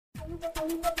Today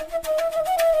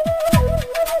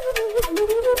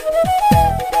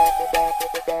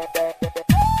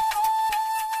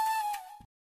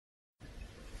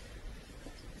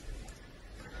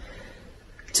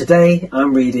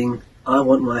I'm reading I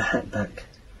Want My Hat Back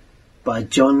by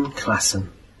John Klassen.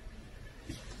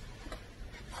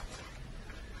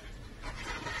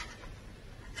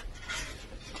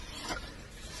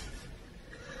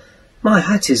 My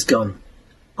hat is gone.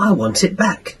 I want it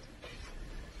back.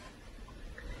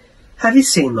 Have you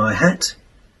seen my hat?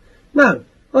 No,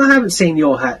 I haven't seen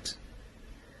your hat.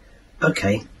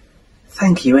 OK,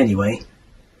 thank you anyway.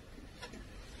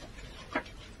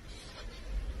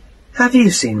 Have you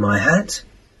seen my hat?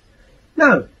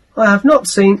 No, I have not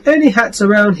seen any hats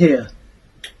around here.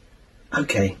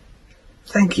 OK,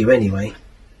 thank you anyway.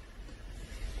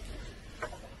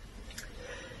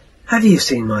 Have you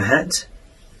seen my hat?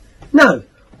 No,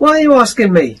 why are you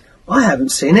asking me? I haven't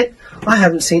seen it. I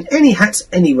haven't seen any hats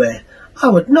anywhere. I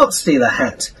would not steal a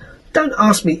hat. Don't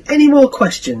ask me any more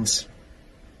questions.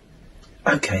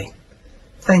 OK,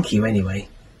 thank you anyway.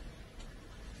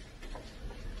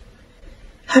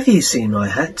 Have you seen my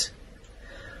hat?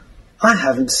 I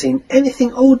haven't seen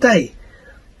anything all day.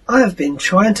 I have been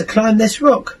trying to climb this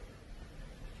rock.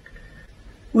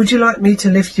 Would you like me to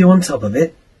lift you on top of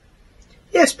it?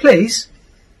 Yes, please.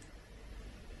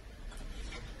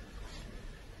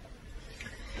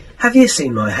 Have you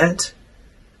seen my hat?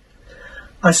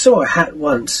 I saw a hat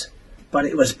once, but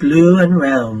it was blue and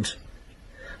round.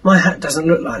 My hat doesn't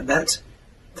look like that.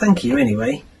 Thank you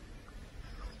anyway.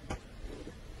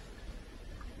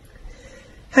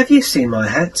 Have you seen my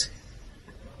hat?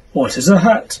 What is a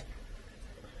hat?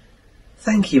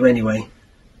 Thank you anyway.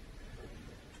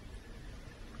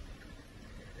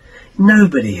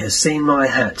 Nobody has seen my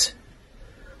hat.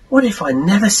 What if I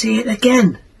never see it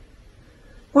again?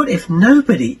 What if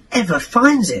nobody ever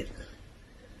finds it?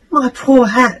 My poor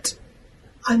hat.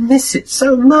 I miss it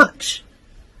so much.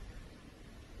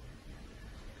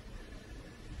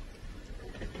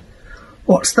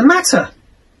 What's the matter?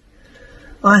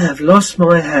 I have lost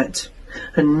my hat,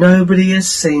 and nobody has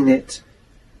seen it.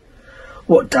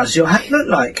 What does your hat look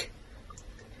like?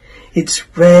 It's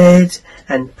red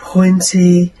and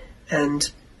pointy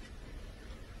and...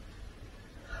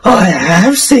 I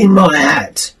have seen my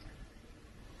hat!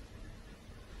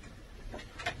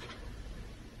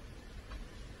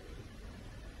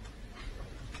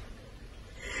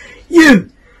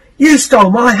 You stole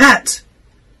my hat!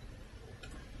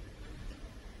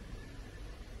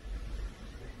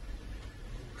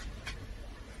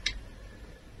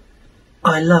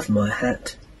 I love my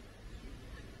hat.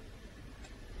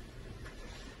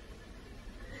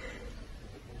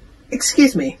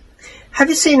 Excuse me, have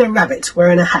you seen a rabbit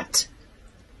wearing a hat?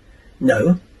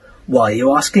 No. Why are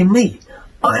you asking me?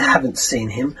 I haven't seen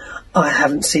him. I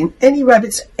haven't seen any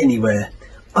rabbits anywhere.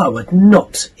 I would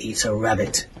not eat a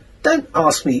rabbit. Don't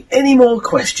ask me any more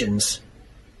questions.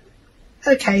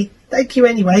 OK, thank you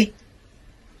anyway.